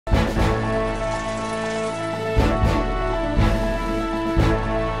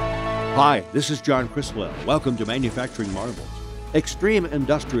Hi, this is John Criswell. Welcome to Manufacturing Marvels. Extreme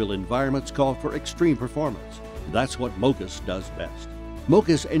industrial environments call for extreme performance. That's what MOGAS does best.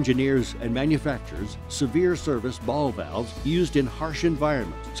 MOGAS engineers and manufactures severe service ball valves used in harsh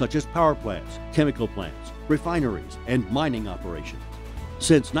environments such as power plants, chemical plants, refineries, and mining operations.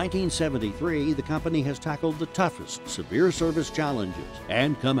 Since 1973, the company has tackled the toughest severe service challenges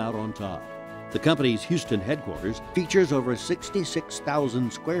and come out on top. The company's Houston headquarters features over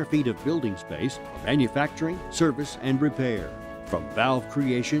 66,000 square feet of building space for manufacturing, service, and repair. From valve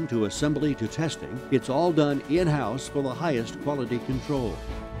creation to assembly to testing, it's all done in-house for the highest quality control.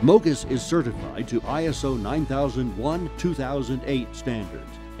 MOGAS is certified to ISO 9001-2008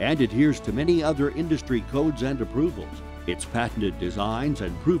 standards and adheres to many other industry codes and approvals. Its patented designs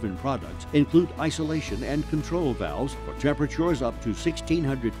and proven products include isolation and control valves for temperatures up to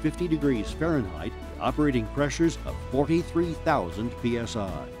 1650 degrees Fahrenheit, operating pressures of 43,000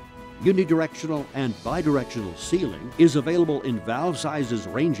 psi. Unidirectional and bidirectional sealing is available in valve sizes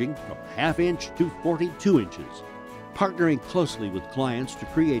ranging from ½ inch to 42 inches. Partnering closely with clients to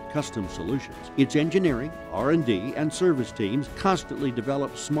create custom solutions, its engineering, R&D, and service teams constantly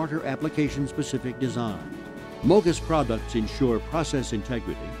develop smarter application-specific designs. MOGAS products ensure process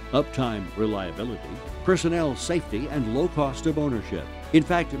integrity, uptime reliability, personnel safety, and low cost of ownership. In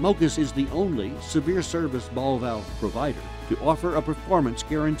fact, MOGAS is the only severe service ball valve provider to offer a performance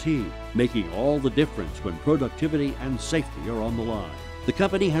guarantee, making all the difference when productivity and safety are on the line. The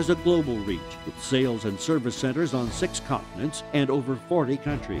company has a global reach with sales and service centers on 6 continents and over 40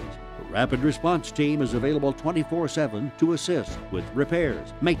 countries. A rapid response team is available 24/7 to assist with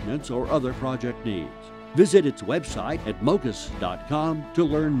repairs, maintenance, or other project needs. Visit its website at mogas.com to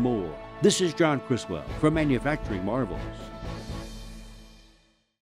learn more. This is John Criswell for Manufacturing Marvels.